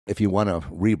if you want to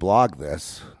reblog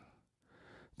this,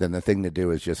 then the thing to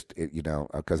do is just,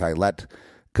 because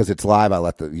it's live, I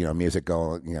let the, music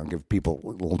go, give people a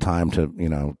little time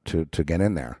to, to get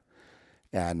in there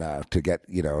and to get,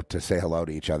 to say hello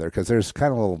to each other. Because there's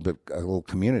kind of a little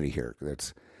community here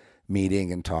that's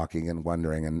meeting and talking and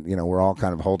wondering. And, we're all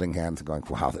kind of holding hands and going,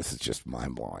 wow, this is just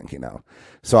mind blowing,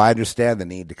 So I understand the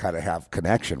need to kind of have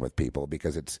connection with people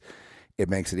because it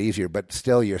makes it easier. But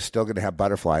still, you're still going to have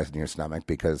butterflies in your stomach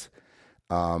because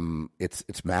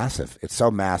it's massive. It's so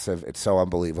massive. It's so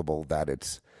unbelievable that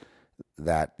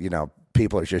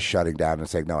people are just shutting down and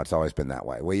saying, no, it's always been that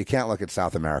way. Well, you can't look at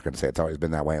South America and say it's always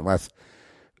been that way unless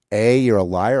A, you're a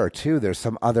liar, or two, there's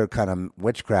some other kind of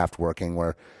witchcraft working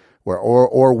or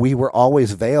we were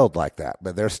always veiled like that,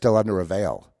 but they're still under a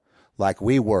veil like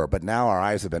we were. But now our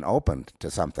eyes have been opened to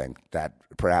something that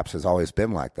perhaps has always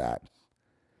been like that.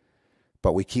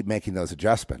 But we keep making those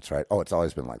adjustments, right? Oh, it's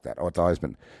always been like that. Oh, it's always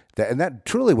been that. And that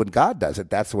truly, when God does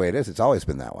it, that's the way it is. It's always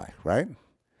been that way, right?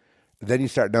 Then you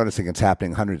start noticing it's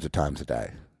happening hundreds of times a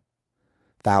day,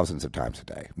 thousands of times a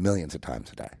day, millions of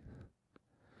times a day,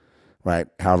 right?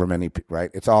 However many, right?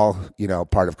 It's all,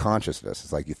 part of consciousness.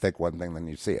 It's like you think one thing, then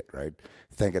you see it, right?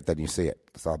 Think it, then you see it.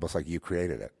 It's almost like you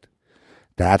created it.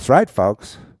 That's right,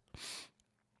 folks.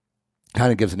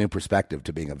 Kind of gives a new perspective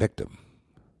to being a victim.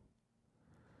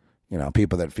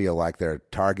 People that feel like they're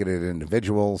targeted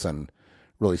individuals and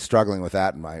really struggling with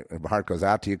that. And my heart goes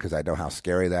out to you because I know how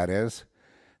scary that is.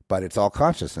 But it's all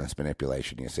consciousness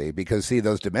manipulation, you see. Because, see,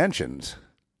 those dimensions,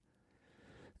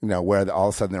 where all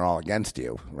of a sudden they're all against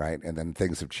you, right? And then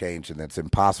things have changed and it's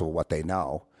impossible what they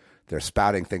know. They're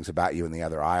spouting things about you in the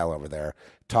other aisle over there,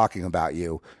 talking about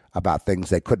you, about things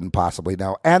they couldn't possibly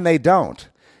know. And they don't.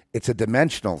 It's a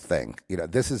dimensional thing.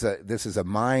 This is a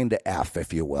mind F,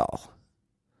 if you will.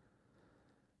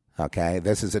 Okay,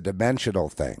 this is a dimensional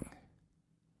thing.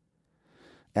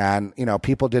 And,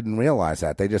 people didn't realize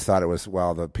that. They just thought it was,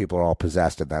 well, the people are all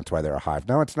possessed and that's why they're a hive.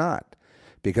 No, it's not.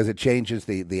 Because it changes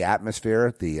the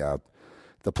atmosphere.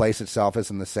 The place itself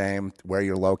isn't the same, where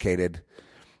you're located.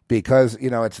 Because,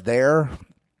 it's there.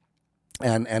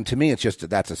 And to me, it's just,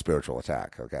 that's a spiritual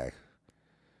attack, okay?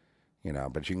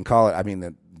 But you can call it,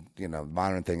 the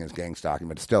modern thing is GangStalking,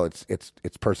 but still,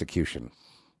 it's persecution.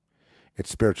 It's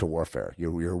spiritual warfare.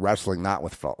 You're wrestling not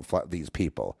with these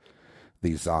people,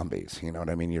 these zombies. You know what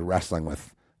I mean? You're wrestling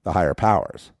with the higher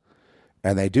powers.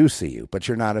 And they do see you, but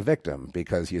you're not a victim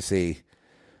because you see,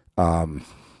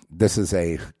 this is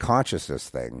a consciousness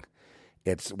thing.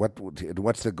 It's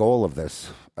what's the goal of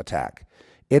this attack?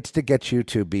 It's to get you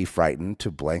to be frightened, to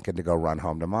blink, and to go run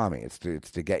home to mommy. It's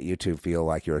to get you to feel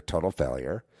like you're a total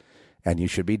failure and you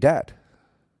should be dead.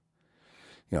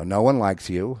 No one likes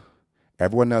you.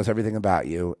 Everyone knows everything about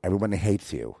you. Everyone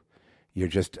hates you. You're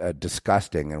just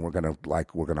disgusting, and we're gonna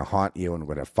haunt you, and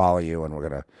we're gonna follow you, and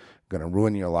we're gonna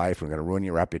ruin your life. We're gonna ruin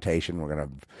your reputation. We're gonna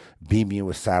beam you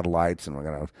with satellites, and we're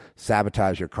gonna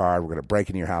sabotage your car. We're gonna break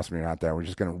into your house when you're not there. We're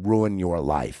just gonna ruin your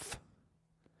life.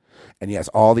 And yes,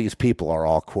 all these people are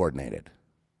all coordinated.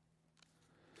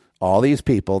 All these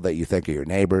people that you think are your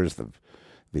neighbors, the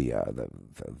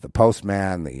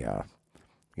postman, the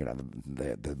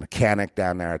mechanic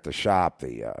down there at the shop,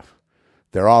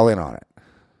 they're all in on it.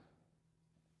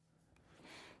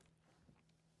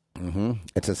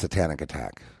 It's a satanic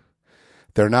attack.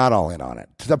 They're not all in on it.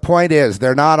 The point is,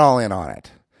 they're not all in on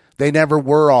it. They never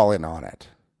were all in on it.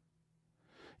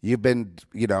 You've been,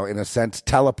 in a sense,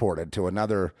 teleported to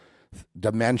another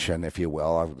dimension, if you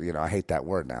will. I hate that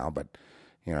word now, but,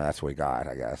 that's what we got,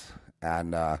 I guess.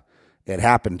 And it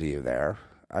happened to you there.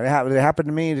 It happened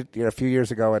to me a few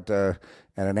years ago at an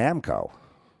Amco.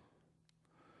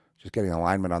 Just getting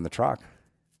alignment on the truck.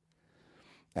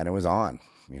 And it was on,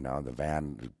 the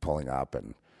van pulling up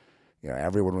and,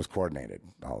 everyone was coordinated.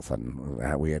 All of a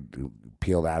sudden, we had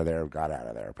peeled out of there, got out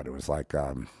of there. But it was like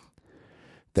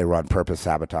they were on purpose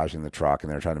sabotaging the truck and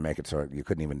they were trying to make it so you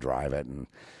couldn't even drive it. And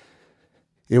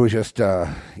it was just,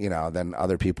 then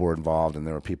other people were involved, and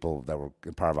there were people that were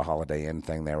part of a Holiday Inn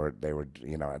thing. They were,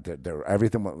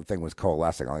 everything was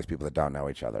coalescing, all these people that don't know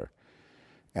each other.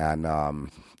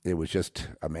 And it was just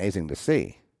amazing to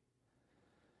see.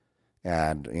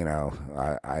 And,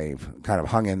 I kind of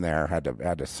hung in there, had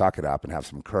to suck it up and have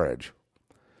some courage.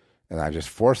 And I just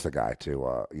forced the guy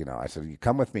to, I said, you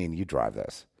come with me and you drive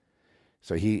this.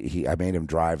 So I made him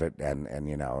drive it and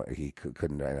he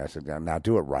couldn't, and I said, now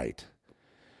do it right.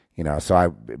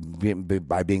 So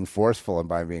by being forceful and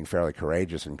by being fairly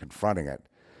courageous and confronting it,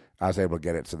 I was able to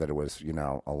get it so that it was,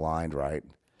 aligned right.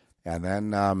 And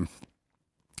then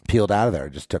peeled out of there,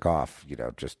 just took off,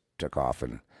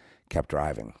 and kept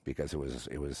driving because it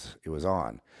was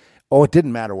on. Oh, it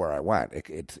didn't matter where I went.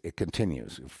 It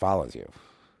continues. It follows you.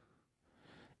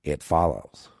 It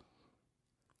follows.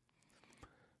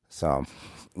 So,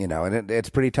 and it's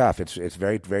pretty tough. It's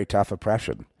very, very tough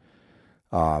oppression.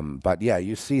 But yeah,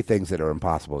 you see things that are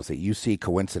impossible. You see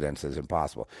coincidences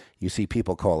impossible. You see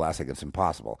people coalescing. It's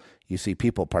impossible. You see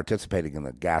people participating in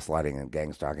the gaslighting and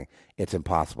gang stalking. It's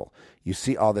impossible. You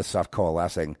see all this stuff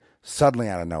coalescing suddenly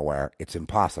out of nowhere. It's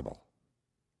impossible.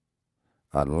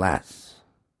 Unless,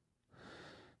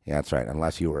 yeah, that's right.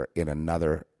 Unless you were in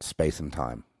another space and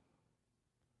time,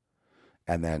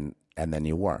 and then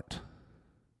you weren't.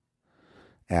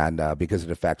 And because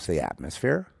it affects the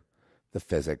atmosphere, the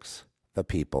physics, the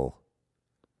people.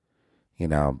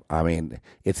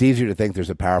 It's easier to think there's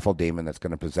a powerful demon that's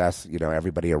going to possess,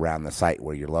 everybody around the site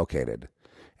where you're located.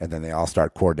 And then they all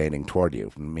start coordinating toward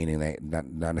you, meaning they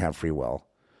none have free will.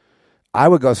 I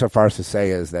would go so far as to say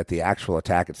is that the actual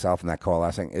attack itself and that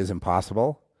coalescing is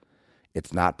impossible.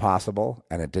 It's not possible,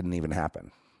 and it didn't even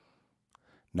happen.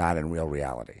 Not in real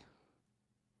reality.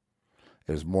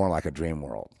 It was more like a dream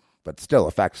world, but still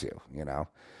affects you,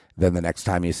 Then the next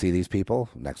time you see these people,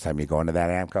 next time you go into that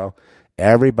AMCO,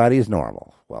 everybody's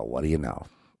normal. Well, what do you know?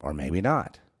 Or maybe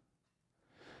not.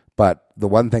 But the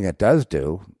one thing it does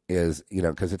do is,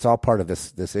 because it's all part of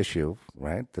this issue,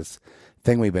 right? This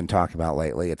thing we've been talking about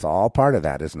lately, it's all part of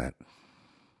that, isn't it?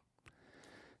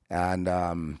 And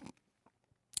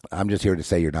I'm just here to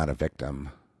say you're not a victim.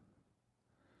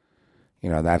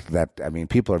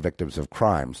 People are victims of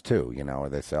crimes too, or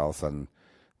they say all of a sudden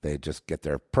they just get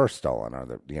their purse stolen,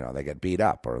 or they get beat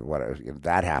up, or whatever.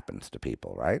 That happens to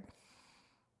people, right?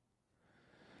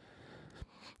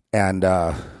 And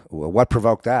what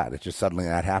provoked that? It's just suddenly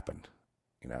that happened.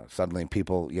 Suddenly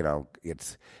people,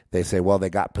 they say, well,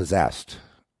 they got possessed,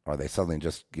 or they suddenly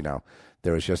just,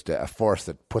 there was just a force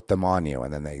that put them on you,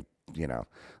 and then they,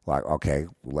 okay,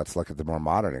 let's look at the more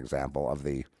modern example of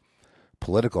the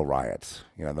political riots,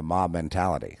 the mob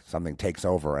mentality. Something takes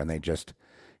over, and they just,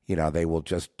 they will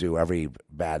just do every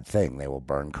bad thing. They will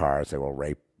burn cars. They will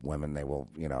rape women. They will,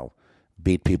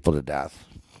 beat people to death.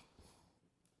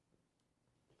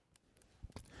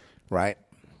 Right?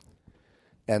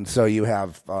 And so you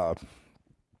have,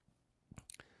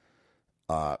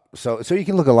 so you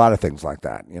can look at a lot of things like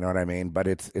that. You know what I mean? But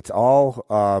it's all,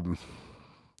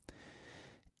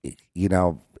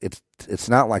 it's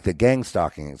not like the gang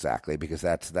stalking exactly, because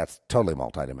that's totally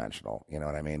multidimensional. You know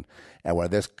what I mean? And where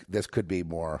this could be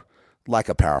more like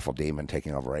a powerful demon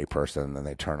taking over a person, and then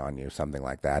they turn on you, something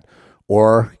like that.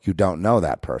 Or you don't know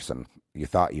that person. You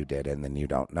thought you did, and then you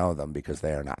don't know them because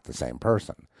they are not the same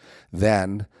person.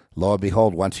 Then, lo and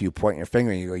behold, once you point your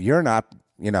finger and you go, you're not,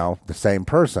 the same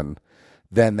person,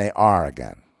 then they are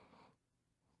again.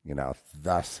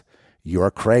 Thus,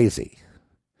 you're crazy.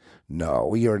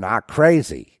 No, you're not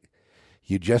crazy.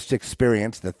 You just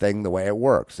experience the thing the way it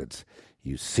works. It's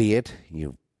you see it,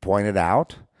 you point it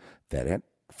out, then it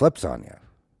flips on you.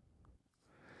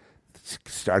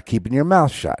 Start keeping your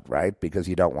mouth shut, right? Because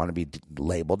you don't want to be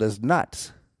labeled as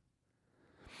nuts.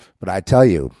 But I tell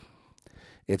you,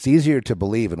 it's easier to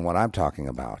believe in what I'm talking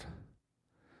about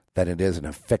than it is in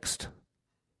a fixed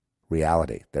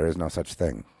reality. There is no such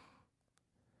thing.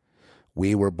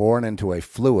 We were born into a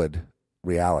fluid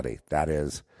reality. That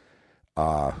is,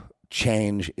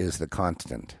 change is the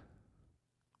constant.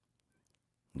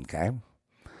 Okay?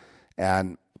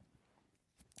 And,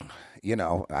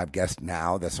 I guess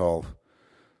now this whole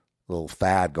little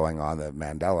fad going on, the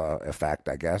Mandela effect,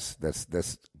 I guess,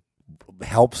 this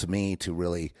helps me to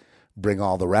really bring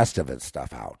all the rest of its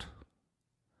stuff out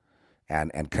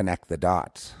and connect the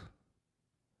dots.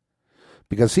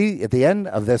 Because see, at the end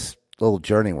of this little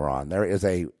journey we're on, there is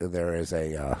a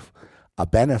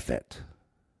benefit.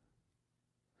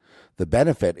 The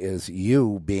benefit is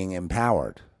you being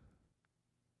empowered,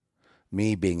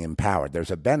 me being empowered.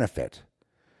 There's a benefit.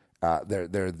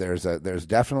 There's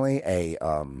definitely a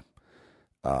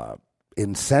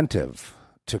incentive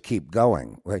to keep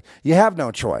going. Like, you have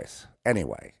no choice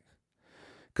anyway.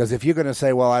 Because if you're going to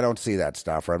say, well, I don't see that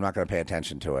stuff, or I'm not going to pay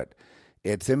attention to it,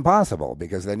 it's impossible.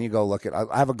 Because then you go look at,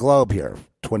 I have a globe here,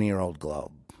 20-year-old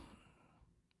globe.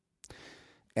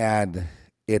 And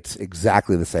it's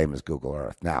exactly the same as Google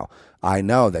Earth. Now, I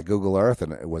know that Google Earth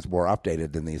and it was more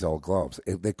updated than these old globes.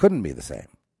 They couldn't be the same.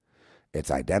 It's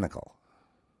identical.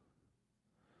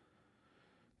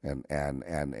 And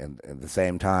at the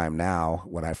same time now,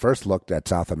 when I first looked at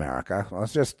South America,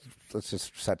 let's just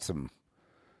set some,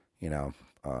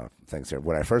 things here.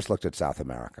 When I first looked at South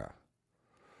America,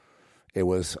 it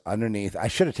was underneath. I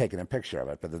should have taken a picture of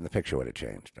it, but then the picture would have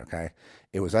changed. Okay,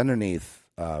 it was underneath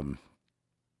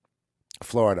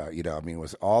Florida. It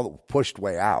was all pushed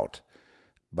way out,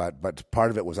 but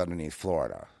part of it was underneath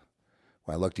Florida.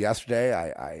 When I looked yesterday,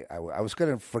 I was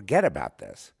going to forget about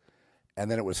this, and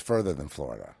then it was further than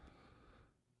Florida.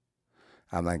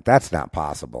 I'm like, that's not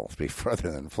possible to be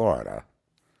further than Florida.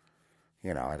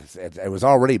 You know, it was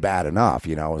already bad enough.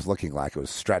 You know, it was looking like it was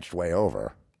stretched way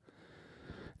over.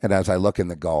 And as I look in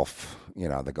the Gulf, you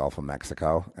know, the Gulf of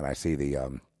Mexico, and I see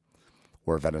the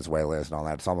where Venezuela is and all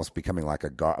that, it's almost becoming like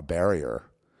a barrier,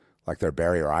 like they're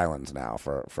barrier islands now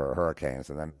for hurricanes.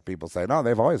 And then people say, no,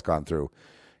 they've always gone through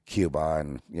Cuba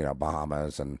and, you know,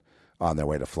 Bahamas and on their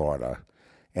way to Florida.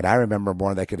 And I remember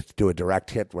more they could do a direct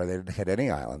hit where they didn't hit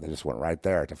any island. They just went right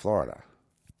there to Florida.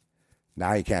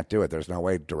 Now you can't do it. There's no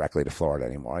way directly to Florida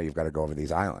anymore. You've got to go over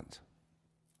these islands.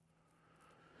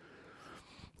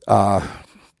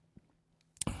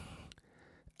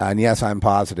 And yes, I'm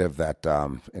positive that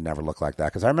it never looked like that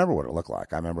because I remember what it looked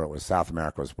like. I remember it was South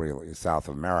America was really South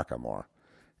of America more.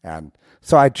 And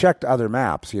so I checked other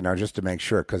maps, you know, just to make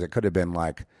sure because it could have been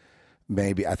like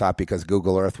maybe I thought because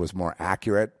Google Earth was more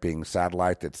accurate, being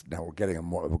satellite, it's now we're getting a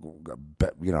more,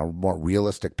 you know, more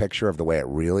realistic picture of the way it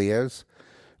really is,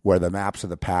 where the maps of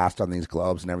the past on these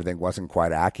globes and everything wasn't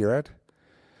quite accurate.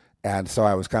 And so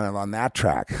I was kind of on that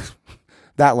track.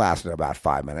 That lasted about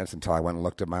 5 minutes until I went and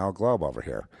looked at my old globe over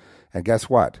here. And guess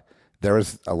what? There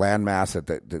was a landmass at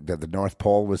the North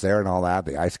Pole was there and all that,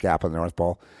 the ice cap on the North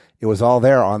Pole. It was all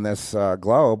there on this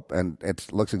globe, and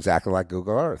it looks exactly like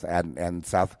Google Earth. And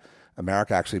South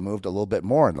America actually moved a little bit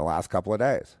more in the last couple of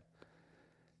days.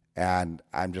 And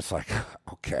I'm just like,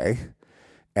 okay.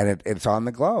 And it's on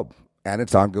the globe, and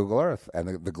it's on Google Earth.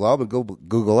 And the globe and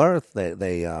Google Earth,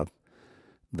 they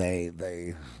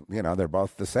you know, they're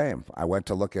both the same. I went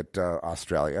to look at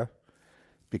Australia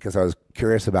because I was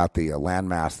curious about the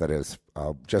landmass that is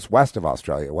just west of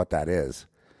Australia, what that is,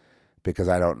 because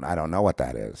I don't know what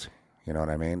that is. You know what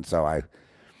I mean? So I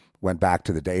went back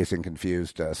to the Dazed and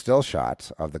Confused still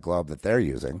shots of the globe that they're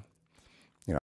using,